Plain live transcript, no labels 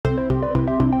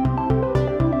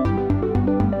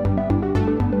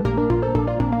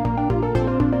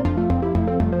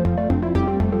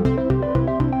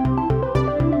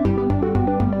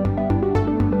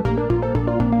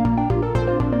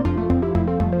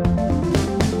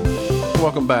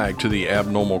welcome back to the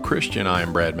Abnormal Christian. I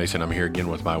am Brad Mason. I'm here again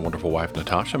with my wonderful wife,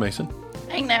 Natasha Mason.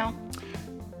 Hey now.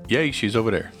 Yay, she's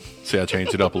over there. See, I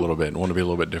changed it up a little bit and want to be a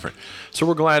little bit different. So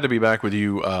we're glad to be back with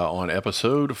you on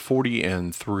episode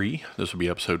 43. This will be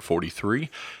episode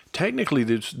 43. Technically,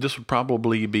 this would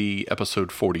probably be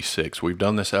episode 46. We've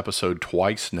done this episode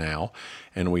twice now,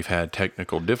 and we've had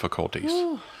technical difficulties.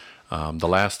 The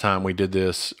last time we did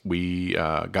this, we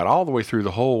got all the way through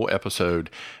the whole episode,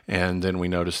 and then we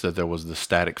noticed that there was the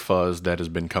static fuzz that has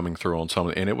been coming through on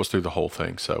some, and it was through the whole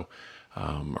thing. So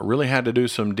I really had to do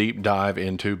some deep dive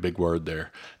into, big word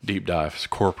there, deep dive. It's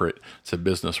corporate, it's a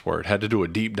business word. Had to do a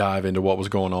deep dive into what was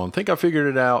going on. Think I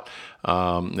figured it out.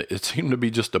 It seemed to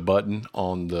be just a button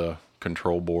on the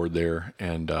control board there,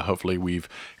 and hopefully we've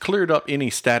cleared up any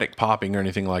static popping or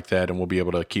anything like that, and we'll be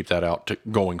able to keep that out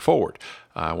going forward.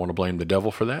 I want to blame the devil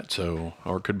for that,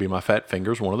 or it could be my fat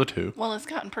fingers, one of the two. Well, it's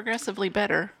gotten progressively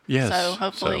better. Yes. So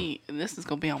hopefully this is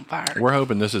going to be on fire. We're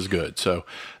hoping this is good. So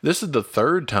this is the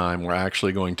third time we're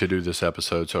actually going to do this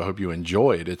episode, so I hope you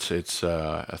enjoy it. It's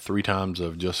 3 times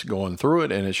of just going through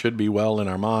it, and it should be well in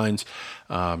our minds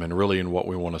and really in what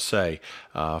we want to say.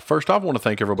 First off, I want to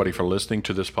thank everybody for listening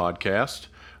to this podcast.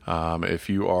 If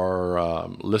you are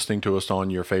listening to us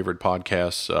on your favorite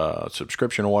podcast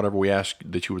subscription or whatever, we ask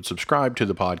that you would subscribe to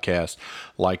the podcast,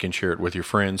 like and share it with your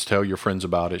friends, tell your friends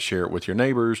about it, share it with your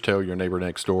neighbors, tell your neighbor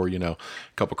next door. You know, a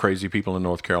couple crazy people in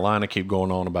North Carolina keep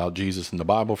going on about Jesus and the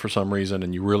Bible for some reason,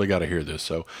 and you really got to hear this.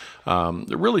 So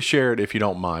really share it if you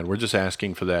don't mind. We're just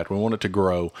asking for that. We want it to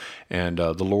grow, and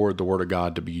the Word of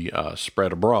God to be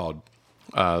spread abroad.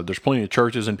 There's plenty of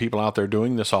churches and people out there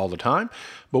doing this all the time,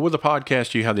 but with a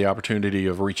podcast, you have the opportunity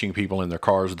of reaching people in their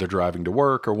cars as they're driving to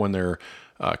work, or when they're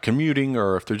commuting,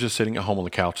 or if they're just sitting at home on the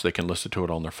couch, they can listen to it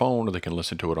on their phone, or they can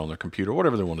listen to it on their computer,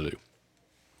 whatever they want to do.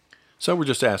 So we're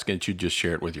just asking that you just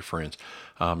share it with your friends.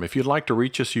 If you'd like to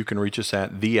reach us, you can reach us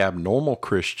at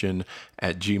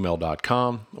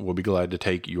theabnormalchristian@gmail.com. We'll be glad to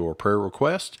take your prayer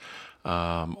request.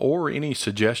 Or any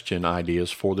suggestion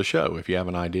ideas for the show. If you have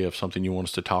an idea of something you want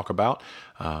us to talk about,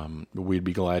 we'd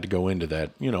be glad to go into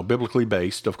that, biblically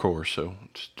based, of course. So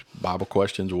just Bible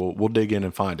questions, we'll dig in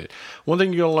and find it. One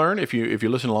thing you're going to learn if you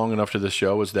listen long enough to this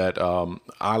show is that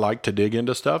I like to dig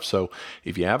into stuff. So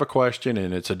if you have a question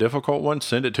and it's a difficult one,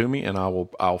 send it to me, and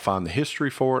I'll find the history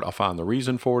for it. I'll find the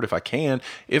reason for it if I can.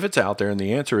 If it's out there and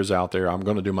the answer is out there, I'm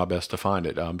going to do my best to find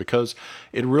it because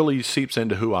it really seeps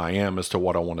into who I am as to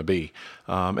what I want to be.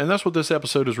 And that's what this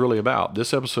episode is really about.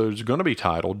 This episode is going to be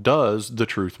titled, Does the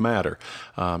Truth Matter?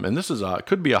 And this is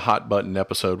could be a hot button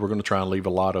episode. We're going to try and leave a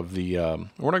lot of the,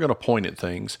 we're not going to point at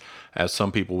things as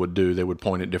some people would do. They would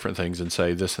point at different things and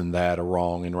say this and that are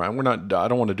wrong and right. I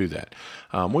don't want to do that.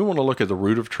 We want to look at the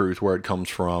root of truth, where it comes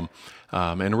from,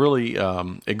 and really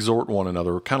exhort one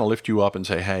another, kind of lift you up and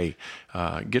say, hey,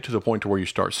 get to the point to where you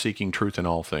start seeking truth in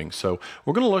all things. So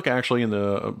we're going to look actually in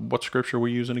what scripture are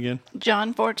we using again?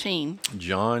 John 14.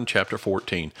 John chapter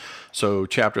 14. So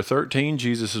chapter 13,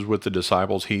 Jesus is with the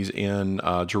disciples. He's in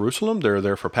Jerusalem. They're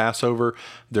there for Passover.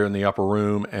 They're in the upper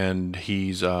room, and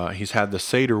he's had the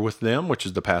Seder with them, which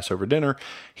is the Passover dinner.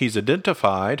 He's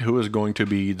identified who is going to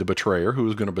be the betrayer, who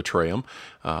is going to betray him.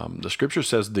 The scripture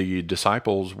says the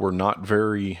disciples were not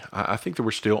I think they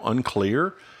were still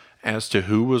unclear as to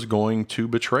who was going to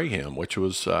betray him, which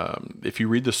was, if you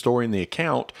read the story in the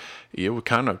account, it would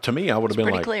kind of, to me, I would have been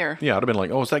like, clear. Yeah, I'd have been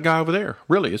like, oh, it's that guy over there.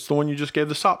 Really? It's the one you just gave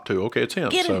the sop to. Okay, it's him.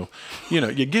 Get him. So,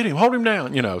 you get him, hold him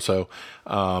down, so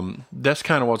that's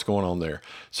kind of what's going on there.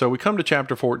 So we come to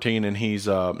chapter 14, and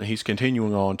he's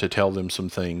continuing on to tell them some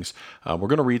things. We're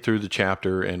going to read through the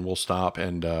chapter, and we'll stop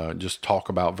and just talk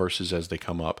about verses as they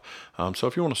come up. So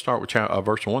if you want to start with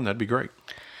verse 1, that'd be great.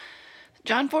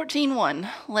 John 14:1.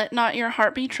 Let not your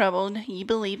heart be troubled. Ye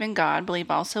believe in God, believe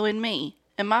also in me.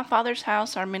 In my Father's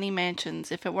house are many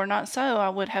mansions. If it were not so, I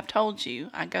would have told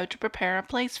you. I go to prepare a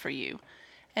place for you.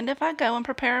 And if I go and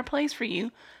prepare a place for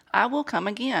you, I will come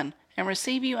again and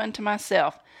receive you unto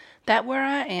myself, that where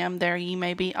I am, there ye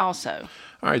may be also.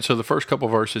 All right, so the first couple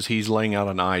verses, he's laying out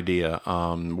an idea.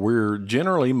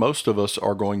 Most of us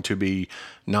are going to be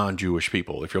non-Jewish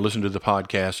people. If you're listening to the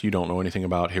podcast, you don't know anything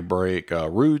about Hebraic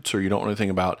roots, or you don't know anything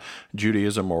about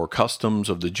Judaism or customs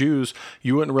of the Jews,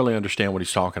 you wouldn't really understand what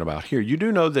he's talking about here. You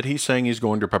do know that he's saying he's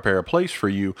going to prepare a place for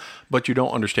you, but you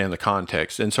don't understand the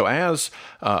context. And so as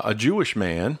a Jewish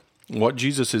man, what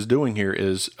Jesus is doing here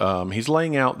is he's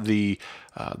laying out the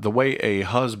the way a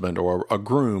husband or a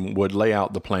groom would lay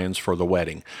out the plans for the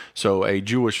wedding. So a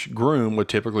Jewish groom would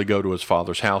typically go to his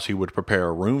father's house. He would prepare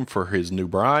a room for his new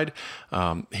bride.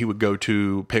 He would go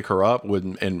to pick her up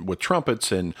with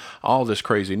trumpets and all this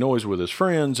crazy noise with his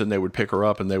friends, and they would pick her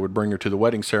up and they would bring her to the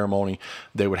wedding ceremony.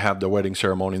 They would have the wedding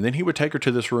ceremony, and then he would take her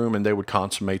to this room and they would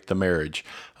consummate the marriage.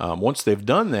 Once they've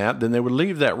done that, then they would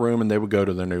leave that room and they would go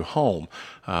to their new home.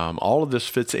 All of this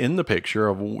fits in the picture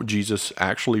of Jesus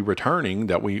actually returning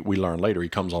that we learn later. He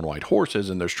comes on white horses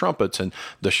and there's trumpets and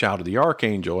the shout of the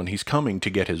archangel, and he's coming to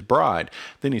get his bride.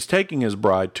 Then he's taking his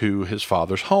bride to his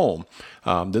father's home.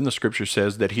 Then the scripture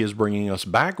says that he is bringing us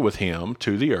back with him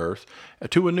to the earth,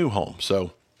 to a new home.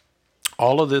 So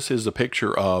all of this is a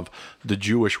picture of the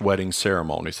Jewish wedding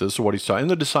ceremony. So this is what he's talking. And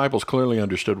the disciples clearly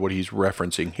understood what he's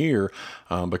referencing here,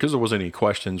 because there wasn't any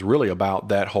questions really about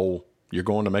that whole, you're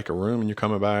going to make a room and you're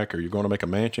coming back, or you're going to make a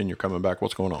mansion, you're coming back,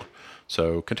 what's going on?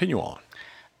 So continue on.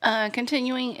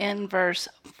 Continuing in verse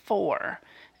 4,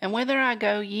 and whither I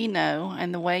go ye know,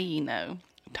 and the way ye know.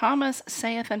 Thomas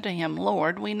saith unto him,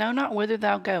 Lord, we know not whither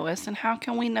thou goest, and how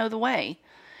can we know the way?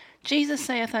 Jesus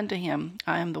saith unto him,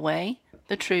 I am the way,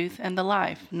 the truth, and the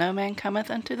life. No man cometh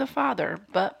unto the Father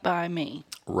but by me.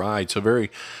 Right. So very,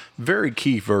 very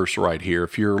key verse right here.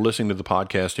 If you're listening to the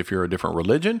podcast, if you're a different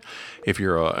religion, if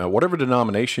you're a whatever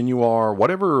denomination you are,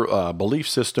 whatever belief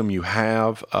system you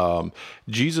have,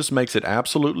 Jesus makes it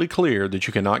absolutely clear that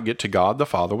you cannot get to God the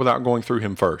Father without going through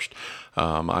him first.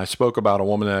 I spoke about a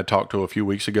woman that I talked to a few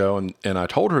weeks ago, and I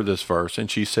told her this verse, and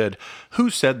she said, who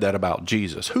said that about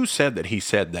Jesus? Who said that he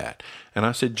said that? And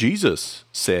I said, Jesus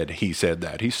said he said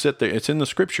that. He said that it's in the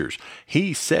scriptures.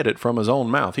 He said it from his own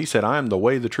mouth. He said, I am the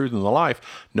way, the truth, and the life.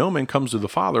 No man comes to the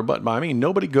Father but by me.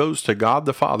 Nobody goes to God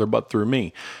the Father but through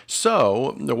me.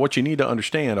 So what you need to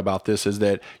understand about this is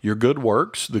that your good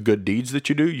works, the good deeds that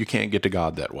you do, you can't get to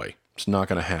God that way. It's not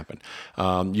going to happen.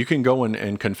 You can go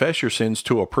and confess your sins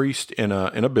to a priest in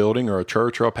a building or a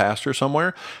church or a pastor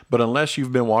somewhere, but unless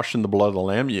you've been washed in the blood of the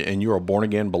Lamb and you're a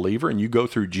born-again believer and you go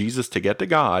through Jesus to get to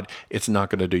God, it's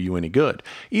not going to do you any good.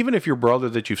 Even if your brother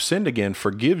that you've sinned against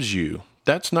forgives you,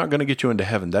 that's not going to get you into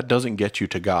heaven. That doesn't get you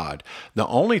to God. The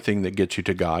only thing that gets you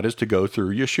to God is to go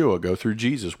through Yeshua, go through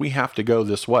Jesus. We have to go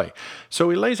this way. So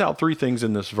he lays out three things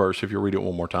in this verse, if you read it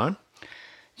one more time.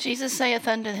 Jesus saith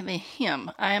unto him,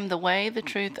 I am the way, the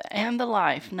truth, and the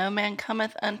life. No man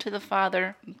cometh unto the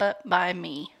Father but by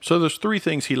me. So there's three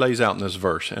things he lays out in this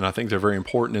verse, and I think they're very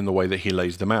important in the way that he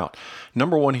lays them out.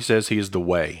 Number one, he says he is the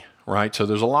way. Right? So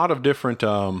there's a lot of different,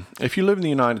 if you live in the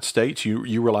United States,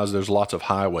 you realize there's lots of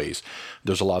highways.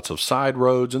 There's lots of side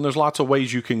roads, and there's lots of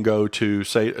ways you can go to,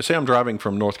 say I'm driving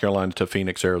from North Carolina to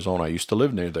Phoenix, Arizona. I used to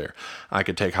live near there. I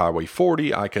could take Highway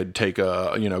 40. I could take,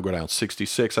 go down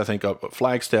 66, I think, up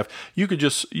Flagstaff. You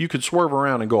could swerve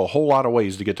around and go a whole lot of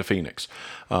ways to get to Phoenix.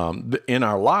 In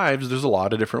our lives, there's a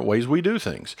lot of different ways we do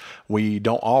things. We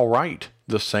don't all write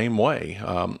the same way.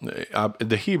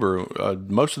 The Hebrew,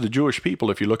 most of the Jewish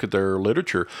people, if you look at their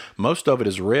literature, most of it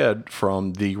is read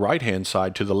from the right-hand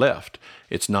side to the left.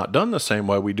 It's not done the same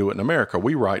way we do it in America.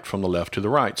 We write from the left to the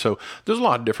right. So there's a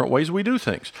lot of different ways we do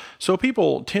things. So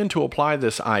people tend to apply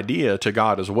this idea to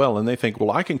God as well, and they think,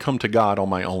 well, I can come to God on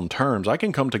my own terms. I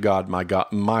can come to God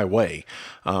my way.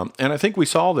 And I think we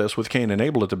saw this with Cain and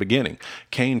Abel at the beginning.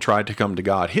 Cain tried to come to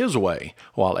God his way,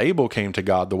 while Abel came to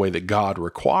God the way that God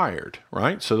required,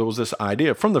 right? So there was this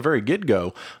idea from the very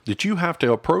get-go that you have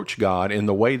to approach God in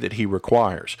the way that he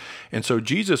requires. And so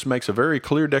Jesus makes a very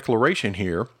clear declaration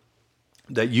here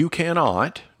that you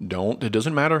cannot, it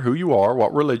doesn't matter who you are,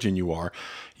 what religion you are,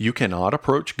 you cannot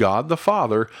approach God the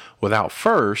Father without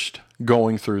first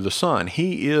going through the Son.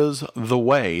 He is the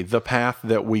way, the path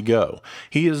that we go.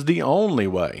 He is the only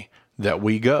way that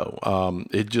we go.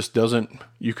 It just doesn't,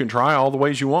 you can try all the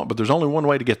ways you want, but there's only one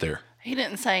way to get there. He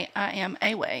didn't say, I am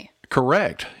a way.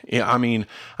 Correct. Yeah, I mean,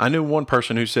 I knew one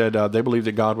person who said they believed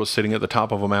that God was sitting at the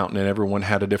top of a mountain and everyone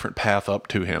had a different path up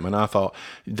to him. And I thought,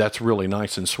 that's really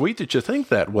nice and sweet that you think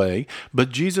that way. But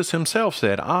Jesus himself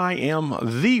said, I am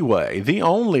the way, the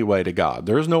only way to God.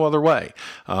 There is no other way.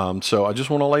 So I just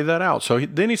want to lay that out. So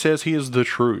then he says he is the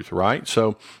truth, right?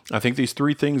 So I think these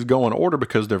three things go in order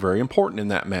because they're very important in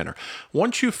that manner.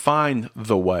 Once you find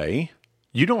the way,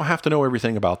 you don't have to know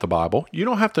everything about the Bible. You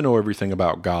don't have to know everything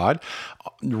about God.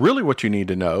 Really what you need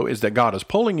to know is that God is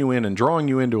pulling you in and drawing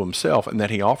you into himself, and that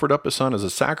he offered up his son as a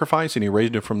sacrifice and he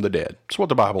raised him from the dead. That's what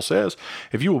the Bible says.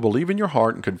 If you will believe in your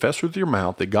heart and confess with your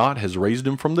mouth that God has raised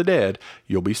him from the dead,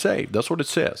 you'll be saved. That's what it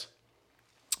says.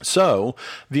 So,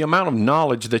 the amount of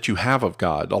knowledge that you have of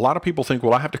God, a lot of people think,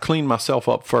 well, I have to clean myself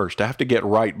up first. I have to get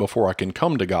right before I can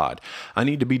come to God. I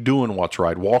need to be doing what's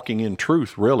right, walking in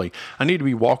truth, really. I need to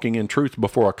be walking in truth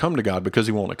before I come to God because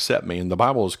He won't accept me. And the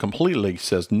Bible is completely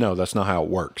says, no, that's not how it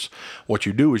works. What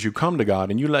you do is you come to God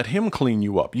and you let Him clean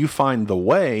you up. You find the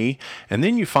way, and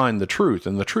then you find the truth.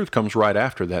 And the truth comes right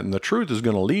after that. And the truth is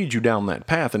going to lead you down that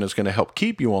path, and it's going to help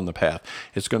keep you on the path.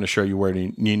 It's going to show you where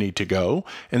you need to go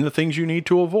and the things you need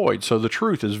to avoid. So the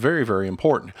truth is very, very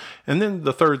important. And then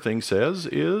the third thing says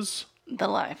is The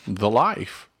life. the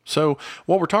life. So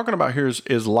what we're talking about here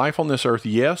is life on this earth.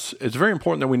 Yes, it's very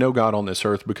important that we know God on this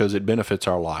earth because it benefits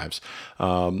our lives.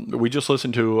 We just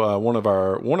listened to one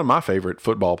of my favorite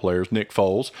football players, Nick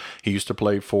Foles. He used to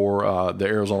play for the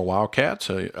Arizona Wildcats.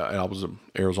 I was an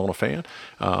Arizona fan.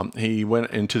 He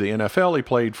went into the NFL. He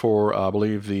played for, I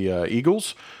believe, the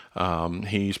Eagles.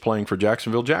 He's playing for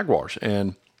Jacksonville Jaguars.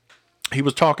 And he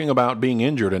was talking about being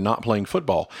injured and not playing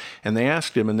football. And they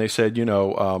asked him and they said,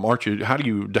 aren't you, how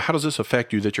does this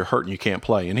affect you that you're hurt and you can't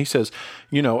play? And he says,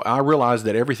 I realize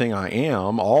that everything I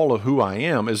am, all of who I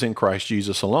am is in Christ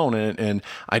Jesus alone. And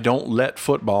I don't let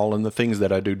football and the things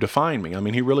that I do define me. I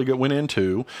mean, he really went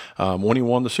into, when he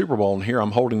won the Super Bowl, and here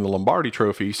I'm holding the Lombardi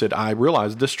trophy. He said, I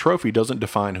realize this trophy doesn't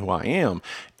define who I am.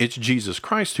 It's Jesus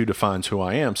Christ who defines who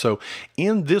I am. So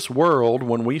in this world,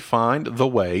 when we find the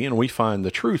way and we find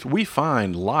the truth, we find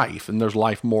life, and there's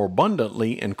life more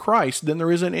abundantly in Christ than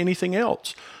there is in anything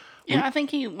else. Yeah, I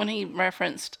think when he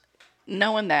referenced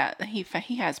knowing that he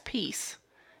has peace.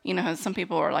 Some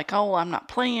people are like, oh, I'm not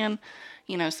playing.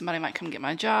 Somebody might come get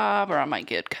my job, or I might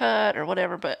get cut, or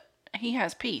whatever. But he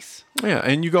has peace. Yeah,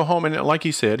 and you go home, and like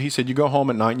he said, you go home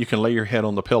at night and you can lay your head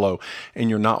on the pillow, and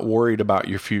you're not worried about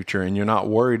your future, and you're not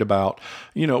worried about,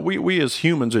 we as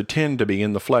humans that tend to be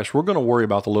in the flesh, we're going to worry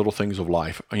about the little things of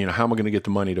life. How am I going to get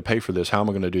the money to pay for this? How am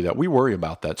I going to do that? We worry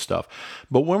about that stuff.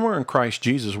 But when we're in Christ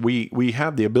Jesus, we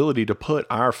have the ability to put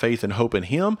our faith and hope in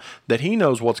Him, that He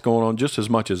knows what's going on just as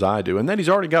much as I do, and that He's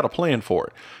already got a plan for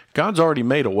it. God's already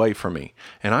made a way for me,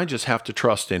 and I just have to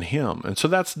trust in Him. And so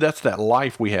that's that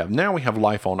life we have. Now we have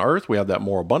life on earth. We have that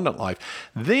more abundant life.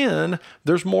 Then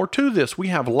there's more to this. We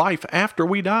have life after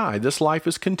we die. This life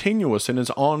is continuous and is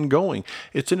ongoing.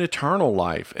 It's an eternal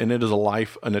life, and it is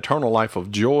an eternal life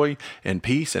of joy and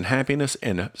peace and happiness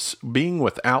and being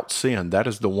without sin. That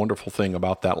is the wonderful thing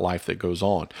about that life that goes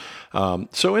on.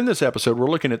 So in this episode, we're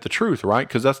looking at the truth, right?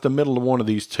 Because that's the middle of one of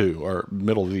these two, or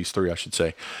middle of these three, I should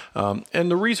say.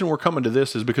 And the reason we're coming to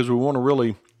this is because we want to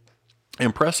really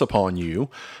impress upon you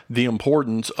the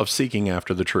importance of seeking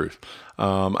after the truth.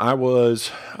 I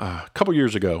was, a couple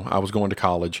years ago, I was going to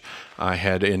college. I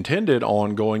had intended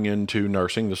on going into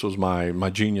nursing. This was my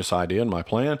genius idea and my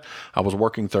plan. I was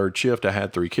working third shift. I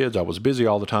had 3 kids. I was busy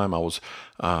all the time.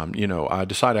 I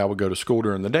decided I would go to school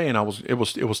during the day, and it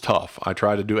was tough. I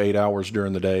tried to do 8 hours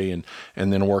during the day and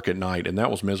then work at night, and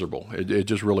that was miserable. It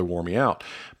just really wore me out.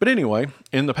 But anyway,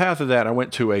 in the path of that,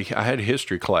 I had a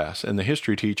history class, and the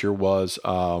history teacher was,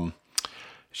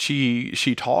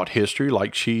 she taught history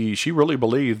like she really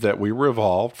believed that we were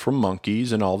evolved from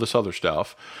monkeys and all this other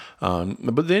stuff.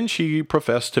 But then she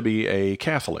professed to be a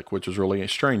Catholic, which was really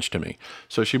strange to me.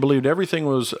 So she believed everything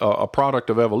was a product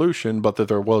of evolution, but that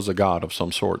there was a God of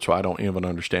some sort. So I don't even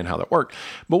understand how that worked.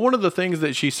 But one of the things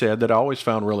that she said that I always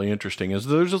found really interesting is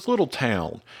there's this little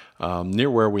town near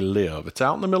where we live. It's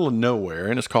out in the middle of nowhere,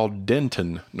 and it's called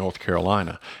Denton, North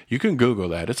Carolina. You can Google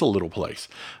that. It's a little place.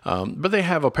 But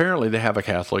apparently they have a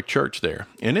Catholic church there.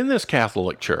 And in this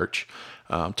Catholic church,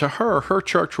 to her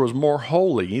church was more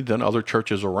holy than other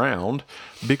churches around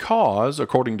because,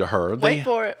 according to her, Wait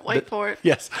for it.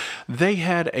 Yes, they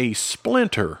had a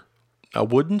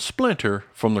wooden splinter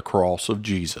from the cross of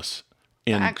Jesus.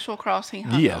 The actual cross he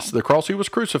hung Yes, on. the cross He was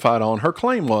crucified on. Her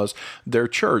claim was their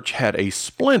church had a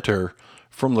splinter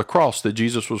from the cross that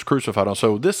Jesus was crucified on.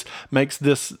 So this makes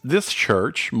this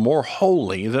church more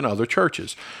holy than other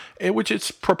churches, which it's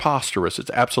preposterous.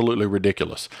 It's absolutely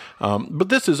ridiculous. But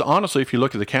this is honestly, if you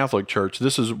look at the Catholic Church,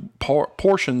 this is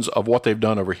portions of what they've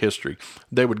done over history.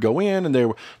 They would go in, and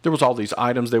there was all these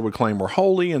items they would claim were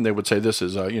holy, and they would say this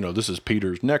is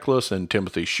Peter's necklace and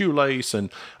Timothy's shoelace,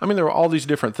 and there were all these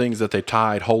different things that they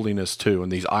tied holiness to,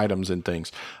 and these items and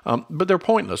things. But they're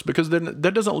pointless because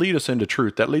that doesn't lead us into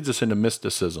truth. That leads us into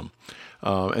mysticism.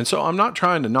 And so I'm not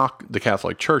trying to knock the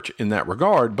Catholic Church in that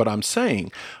regard, but I'm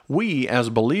saying we as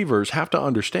believers have to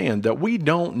understand that we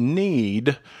don't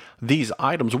need these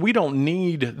items. We don't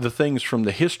need the things from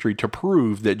the history to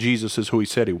prove that Jesus is who He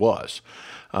said He was.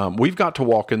 We've got to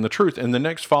walk in the truth, and the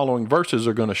next following verses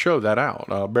are going to show that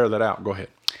out. Bear that out. Go ahead.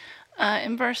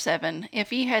 In verse 7,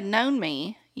 if ye had known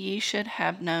me, ye should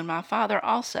have known my Father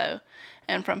also.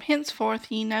 And from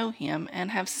henceforth ye know him,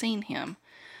 and have seen him.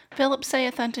 Philip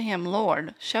saith unto him,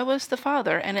 Lord, show us the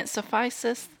Father, and it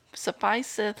sufficeth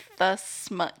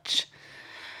us much.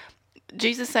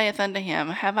 Jesus saith unto him,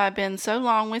 Have I been so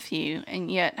long with you,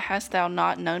 and yet hast thou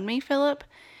not known me, Philip?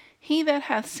 He that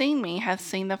hath seen me hath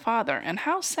seen the Father. And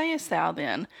how sayest thou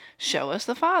then, Show us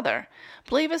the Father?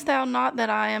 Believest thou not that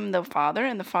I am the Father,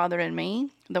 and the Father in me?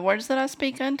 The words that I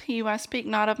speak unto you I speak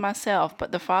not of myself,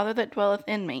 but the Father that dwelleth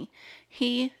in me,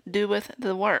 he doeth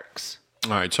the works.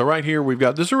 All right, so right here we've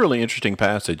got this is a really interesting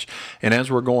passage, and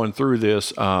as we're going through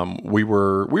this, we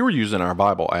were using our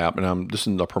Bible app, and this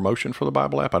is a promotion for the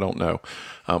Bible app. I don't know,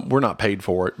 we're not paid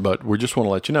for it, but we just want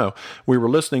to let you know we were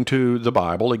listening to the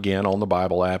Bible again on the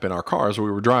Bible app in our cars.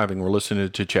 We were driving. We're listening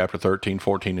to chapter 13,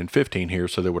 14, and 15 here,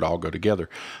 so they would all go together.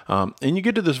 And you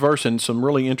get to this verse, and some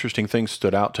really interesting things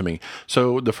stood out to me.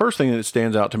 So the first thing that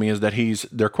stands out to me is that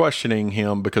they're questioning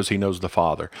him because he knows the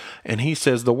Father, and he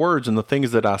says the words and the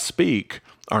things that I speak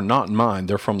are not mine,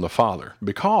 they're from the Father,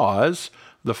 because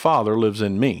the Father lives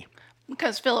in me.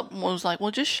 Because Philip was like,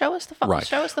 well, just show us the Father. Right.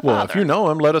 Show us the Well, Father. if you know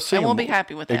him, let us see him. And we'll be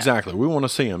happy with that. Exactly. We want to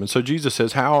see him. And so Jesus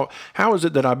says, how is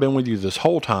it that I've been with you this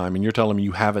whole time, and you're telling me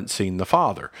you haven't seen the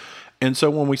Father? And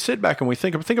so when we sit back and we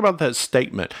think about that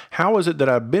statement, how is it that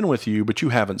I've been with you, but you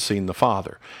haven't seen the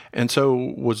Father? And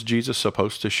so was Jesus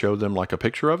supposed to show them like a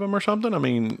picture of him or something? I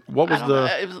mean, what was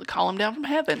it was call him down from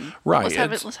heaven. Right. Let's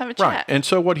have a chat. Right. And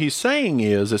so what he's saying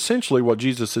is, essentially what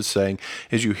Jesus is saying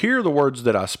is, you hear the words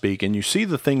that I speak and you see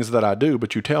the things that I do,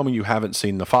 but you tell me you haven't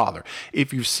seen the Father.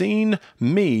 If you've seen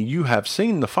me, you have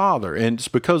seen the Father. And it's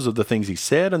because of the things he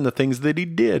said and the things that he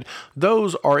did.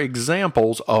 Those are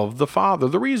examples of the Father.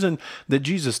 The reason that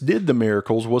Jesus did the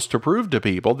miracles was to prove to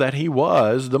people that he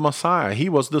was the Messiah. He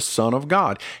was the Son of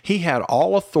God. He had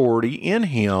all authority in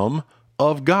him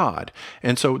of God.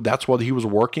 And so that's what he was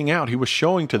working out. He was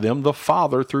showing to them the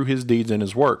Father through his deeds and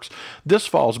his works. This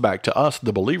falls back to us,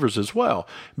 the believers, as well,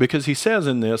 because he says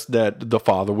in this that the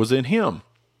Father was in him.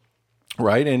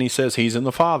 Right? And he says he's in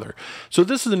the Father. So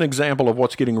this is an example of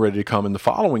what's getting ready to come in the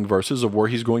following verses, of where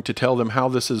he's going to tell them how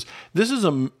this is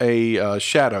a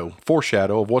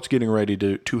foreshadow of what's getting ready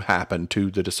to happen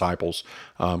to the disciples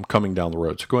coming down the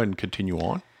road. So go ahead and continue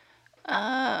on.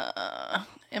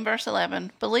 In verse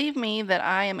 11, believe me that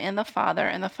I am in the Father,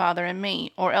 and the Father in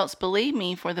me, or else believe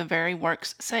me for the very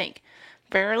work's sake.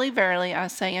 Verily, verily, I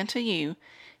say unto you,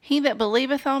 he that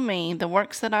believeth on me, the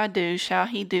works that I do shall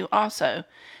he do also,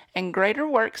 and greater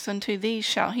works unto these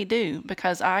shall he do,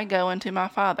 because I go unto my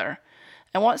Father.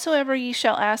 And whatsoever ye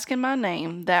shall ask in my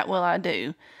name, that will I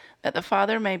do, that the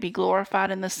Father may be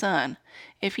glorified in the Son.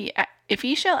 If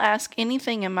ye shall ask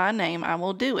anything in my name, I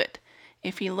will do it.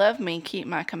 If ye love me, keep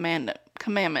my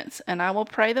commandments, and I will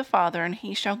pray the Father, and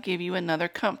he shall give you another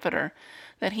Comforter,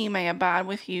 that he may abide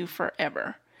with you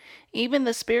forever. Even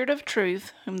the Spirit of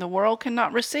truth, whom the world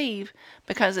cannot receive,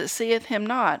 because it seeth him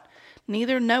not,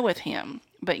 neither knoweth him.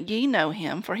 But ye know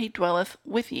him, for he dwelleth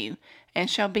with you, and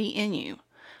shall be in you.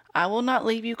 I will not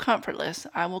leave you comfortless,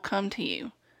 I will come to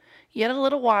you. Yet a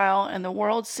little while, and the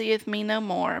world seeth me no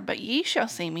more, but ye shall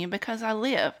see me, because I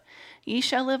live. Ye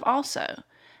shall live also.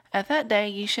 At that day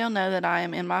ye shall know that I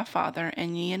am in my Father,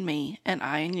 and ye in me, and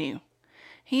I in you.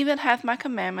 He that hath my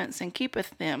commandments and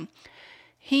keepeth them,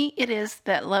 he it is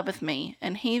that loveth me,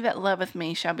 and he that loveth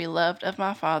me shall be loved of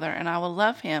my Father, and I will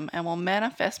love him, and will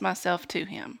manifest myself to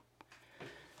him.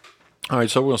 All right,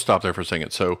 so we'll stop there for a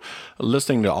second. So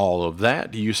listening to all of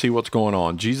that, do you see what's going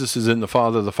on? Jesus is in the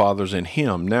Father's in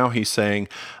him. Now he's saying,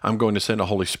 I'm going to send a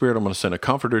Holy Spirit. I'm going to send a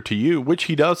Comforter to you, which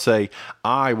he does say,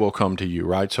 I will come to you,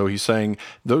 right? So he's saying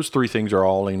those three things are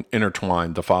all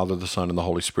intertwined. The Father, the Son, and the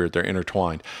Holy Spirit, they're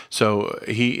intertwined. So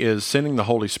he is sending the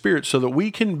Holy Spirit so that we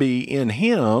can be in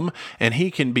him and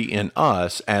he can be in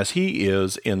us as he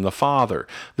is in the Father.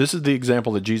 This is the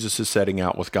example that Jesus is setting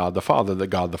out with God the Father, that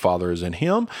God the Father is in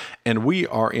him and we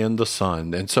are in the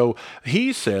Son. And so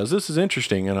he says, this is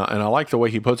interesting, and I like the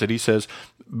way he puts it. He says,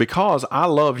 because I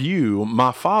love you,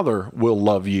 my Father will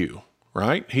love you.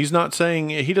 Right? He's not saying,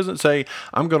 he doesn't say,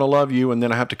 I'm going to love you and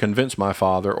then I have to convince my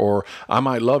father, or I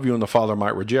might love you and the father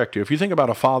might reject you. If you think about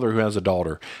a father who has a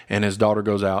daughter and his daughter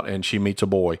goes out and she meets a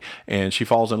boy and she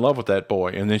falls in love with that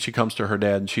boy, and then she comes to her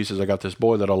dad and she says, I got this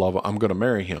boy that I love, I'm going to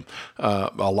marry him.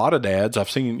 A lot of dads,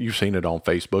 you've seen it on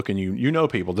Facebook, and you know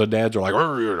people, the dads are like,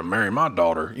 oh, you're going to marry my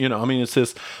daughter. You know, I mean,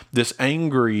 it's this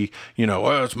angry,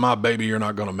 well, it's my baby, you're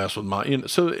not going to mess with my,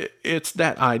 so it's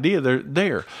that idea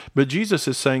there. But Jesus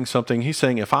is saying something. He's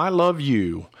saying, if I love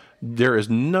you, there is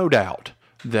no doubt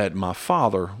that my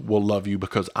Father will love you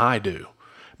because I do.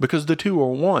 because the two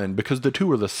are one, because the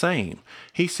two are the same.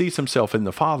 He sees himself in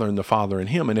the Father and the Father in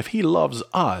him. And if he loves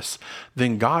us,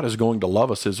 then God is going to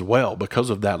love us as well because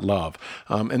of that love.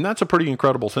 And that's a pretty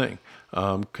incredible thing.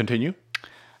 Continue.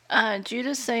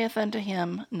 Judas saith unto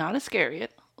him, not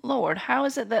Iscariot, Lord, how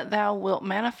is it that thou wilt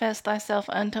manifest thyself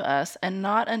unto us, and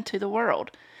not unto the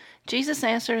world? Jesus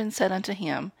answered and said unto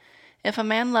him, If a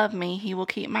man love me, he will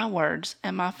keep my words,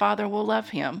 and my Father will love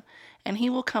him, and he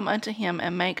will come unto him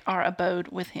and make our abode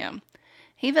with him.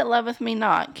 He that loveth me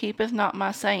not keepeth not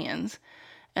my sayings,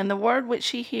 and the word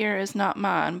which ye hear is not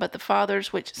mine, but the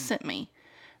Father's which sent me.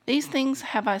 These things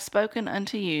have I spoken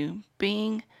unto you,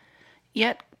 being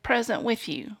yet present with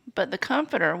you. But the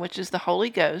Comforter, which is the Holy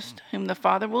Ghost, whom the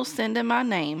Father will send in my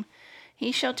name,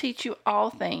 he shall teach you all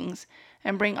things,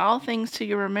 and bring all things to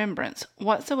your remembrance,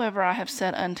 whatsoever I have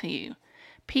said unto you.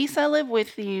 Peace I live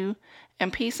with you,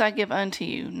 and peace I give unto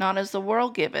you. Not as the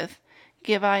world giveth,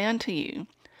 give I unto you.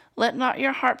 Let not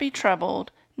your heart be troubled,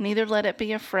 neither let it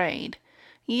be afraid.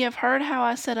 Ye have heard how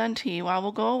I said unto you, I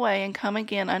will go away and come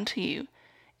again unto you.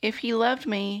 If ye loved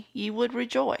me, ye would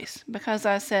rejoice, because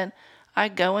I said, I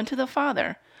go unto the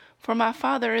Father, for my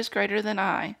Father is greater than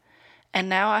I. And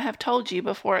now I have told you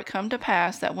before it come to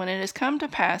pass, that when it is come to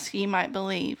pass ye might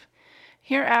believe.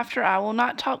 Hereafter I will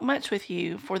not talk much with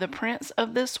you, for the prince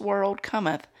of this world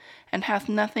cometh, and hath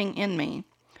nothing in me.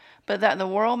 But that the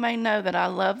world may know that I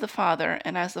love the Father,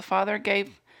 and as the Father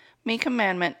gave me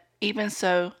commandment, even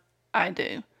so I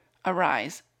do.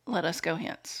 Arise, let us go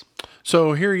hence.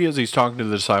 So here he is. He's talking to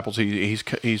the disciples. He's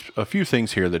a few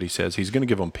things here that he says. He's going to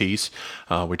give them peace.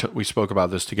 We spoke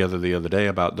about this together the other day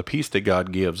about the peace that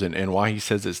God gives, and why he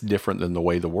says it's different than the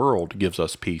way the world gives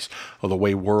us peace, or the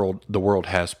way the world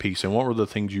has peace. And what were the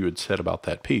things you had said about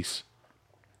that peace?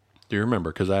 Do you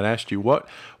remember? Because I'd asked you, what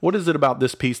is it about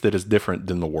this peace that is different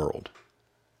than the world?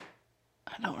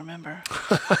 I don't remember.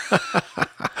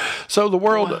 So the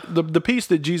world, the peace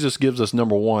that Jesus gives us,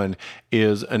 number one,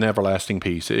 is an everlasting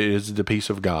peace. It is the peace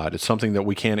of God. It's something that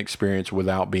we can't experience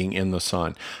without being in the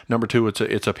Son. Number two,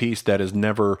 it's a peace that is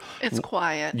never... It's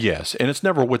quiet. Yes, and it's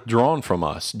never withdrawn from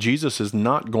us. Jesus is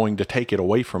not going to take it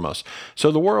away from us.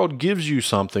 So the world gives you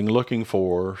something, looking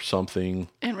for something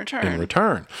in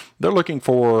return. They're looking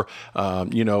for, an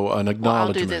acknowledgement. Well,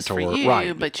 I'll do this for you,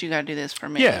 right. But you got to do this for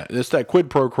me. Yeah, it's that quid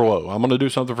pro quo. I'm going to do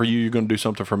something for you. You're going to do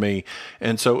something for me.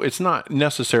 And so it's not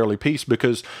necessarily peace,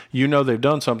 because they've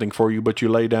done something for you, but you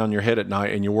lay down your head at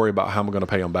night and you worry about how I'm going to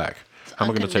pay them back. How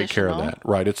am I going to take care of that?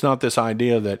 Right. It's not this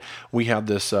idea that we have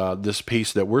this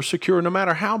peace that we're secure no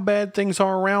matter how bad things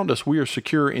are around us. We are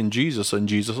secure in Jesus and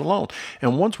Jesus alone.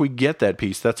 And once we get that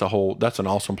peace, that's an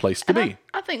awesome place to be.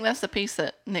 I think that's the peace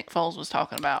that Nick Foles was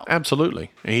talking about.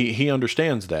 Absolutely. He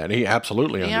understands that. He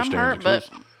absolutely understands. I'm hurt, but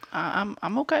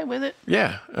I'm okay with it.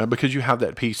 Yeah, because you have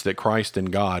that peace that Christ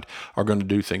and God are going to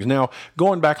do things. Now,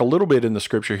 going back a little bit in the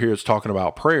scripture here, it's talking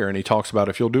about prayer, and he talks about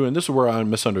if you'll do, and this is where I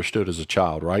misunderstood as a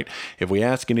child, right? If we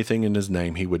ask anything in his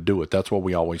name, he would do it. That's what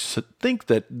we always think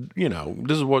that,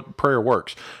 this is what prayer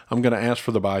works. I'm going to ask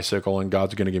for the bicycle, and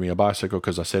God's going to give me a bicycle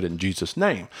because I said it in Jesus'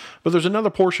 name. But there's another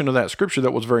portion of that scripture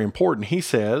that was very important. He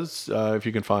says, if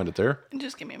you can find it there.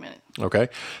 Just give me a minute. Okay.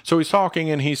 So he's talking,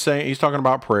 and he's talking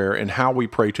about prayer and how we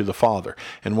pray to the Father.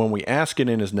 And when we ask it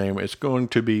in his name, it's going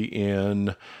to be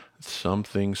in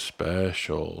something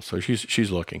special. So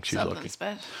she's looking.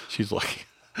 Special. She's looking.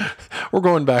 We're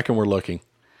going back and we're looking.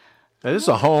 Now, this is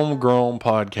a homegrown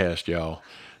podcast, y'all.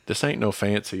 This ain't no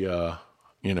fancy,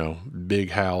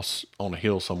 big house on a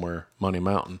hill somewhere, Money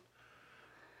Mountain.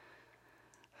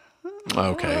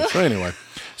 Okay. So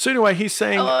anyway, he's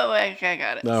saying. Oh, wait, okay, I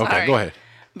got it. Okay, Sorry. go ahead.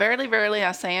 Verily, verily,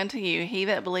 I say unto you, he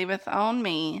that believeth on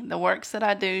me, the works that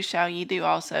I do shall ye do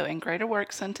also, and greater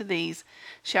works unto these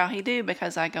shall he do,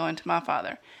 because I go unto my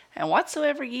Father. And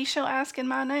whatsoever ye shall ask in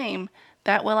my name,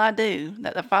 that will I do,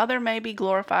 that the Father may be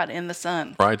glorified in the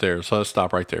Son. Right there. So let's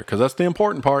stop right there, because that's the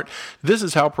important part. This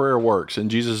is how prayer works.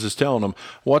 And Jesus is telling them,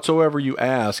 whatsoever you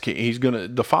ask,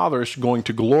 the Father is going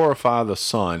to glorify the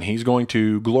Son. He's going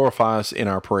to glorify us in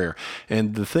our prayer.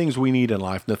 And the things we need in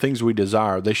life, the things we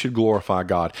desire, they should glorify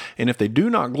God. And if they do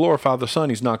not glorify the Son,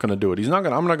 he's not going to do it. I'm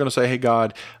not going to say, hey,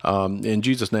 God, in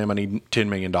Jesus' name, I need $10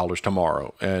 million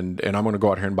tomorrow. And I'm going to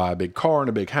go out here and buy a big car and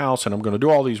a big house, and I'm going to do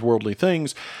all these worldly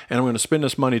things, and I'm going to spend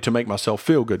this money to make myself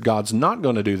feel good. God's not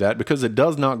going to do that, because it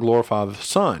does not glorify the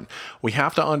Son. We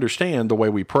have to understand the way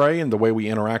we pray and the way we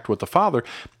interact with the Father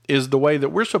is the way that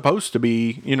we're supposed to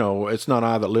be. It's not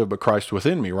I that live, but Christ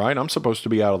within me, right? I'm supposed to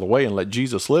be out of the way and let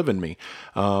Jesus live in me.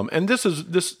 And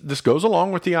this goes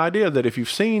along with the idea that if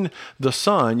you've seen the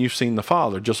Son, you've seen the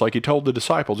Father, just like he told the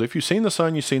disciples. If you've seen the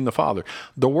Son, you've seen the Father.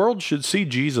 The world should see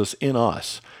Jesus in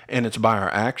us, and it's by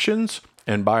our actions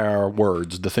and by our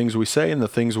words, the things we say and the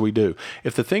things we do.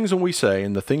 If the things that we say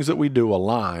and the things that we do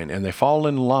align, and they fall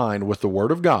in line with the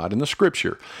Word of God and the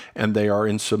Scripture, and they are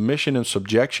in submission and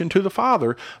subjection to the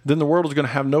Father, then the world is going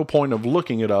to have no point of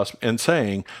looking at us and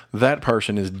saying that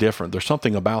person is different. There's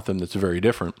something about them that's very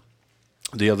different.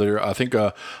 I think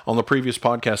on the previous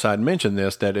podcast, I had mentioned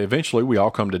this, that eventually we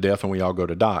all come to death and we all go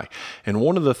to die. And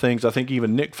one of the things, I think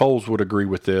even Nick Foles would agree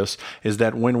with this, is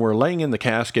that when we're laying in the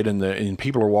casket and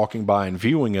people are walking by and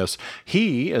viewing us,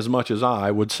 he, as much as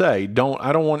I, would say, I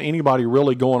don't want anybody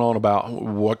really going on about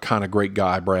what kind of great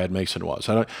guy Brad Mason was.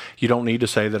 You don't need to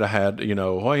say that I had, he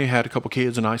had a couple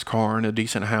kids, a nice car, and a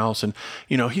decent house, and,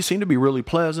 he seemed to be really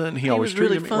pleasant. He always was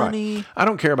really treated me funny. right. I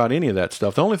don't care about any of that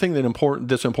stuff. The only thing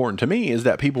that's important to me is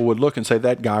that people would look and say,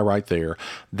 that guy right there,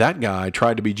 that guy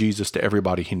tried to be Jesus to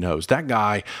everybody he knows. That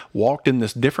guy walked in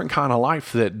this different kind of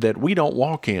life that we don't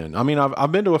walk in. I mean,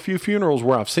 I've been to a few funerals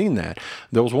where I've seen that.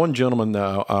 There was one gentleman,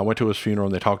 I went to his funeral,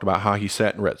 and they talked about how he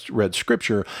sat and read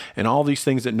Scripture and all these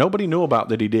things that nobody knew about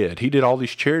that he did. He did all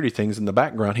these charity things in the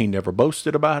background. He never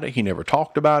boasted about it. He never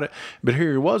talked about it. But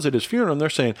here he was at his funeral, and they're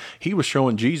saying he was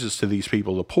showing Jesus to these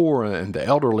people, the poor and the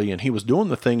elderly, and he was doing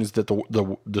the things that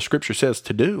the Scripture says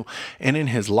to do. And in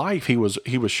his life, he was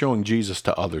showing Jesus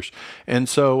to others. And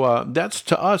so that's,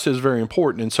 to us, is very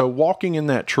important. And so walking in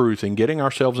that truth and getting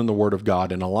ourselves in the Word of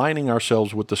God and aligning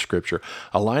ourselves with the Scripture,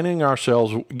 aligning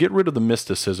ourselves, get rid of the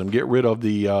mysticism, get rid of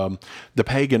the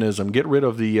paganism, get rid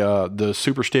of the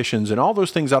superstitions and all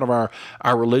those things out of our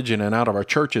religion and out of our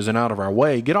churches and out of our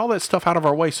way. Get all that stuff out of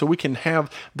our way so we can have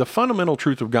the fundamental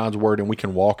truth of God's Word, and we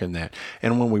can walk in that.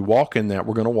 And when we walk in that,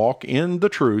 we're going to walk in the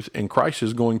truth, and Christ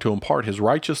is going to impart his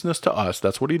righteousness to us.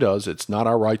 That's what he does. It's not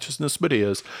our righteousness, but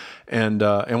his. And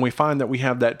we find that we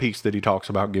have that peace that he talks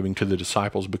about giving to the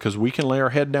disciples, because we can lay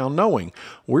our head down knowing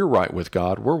we're right with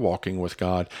God, we're walking with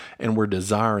God, and we're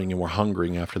desiring and we're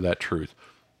hungering after that truth.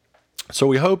 So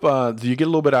we hope you get a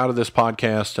little bit out of this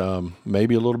podcast,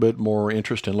 maybe a little bit more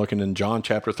interest in looking in John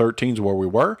chapter 13 is where we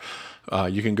were.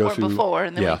 You can go through before,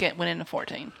 and then went into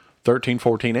 14. 13,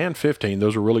 14, and 15.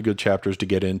 Those are really good chapters to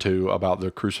get into about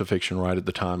the crucifixion right at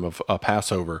the time of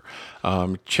Passover.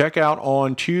 Check out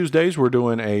on Tuesdays, we're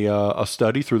doing a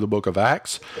study through the book of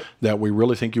Acts that we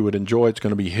really think you would enjoy. It's going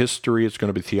to be history, it's going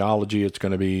to be theology, it's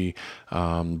going to be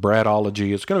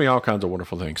Bradology, it's going to be all kinds of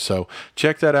wonderful things. So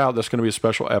check that out. That's going to be a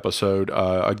special episode.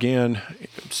 Again,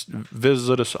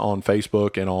 visit us on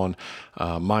Facebook and on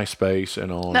MySpace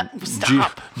and on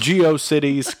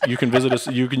GeoCities. You can visit us.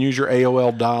 You can use your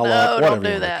AOL dial-up. No, don't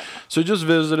do that. So just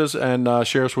visit us and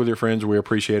share us with your friends. We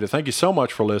appreciate it. Thank you so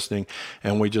much for listening,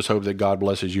 and we just hope that God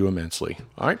blesses you immensely.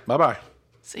 All right, bye-bye.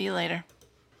 See you later.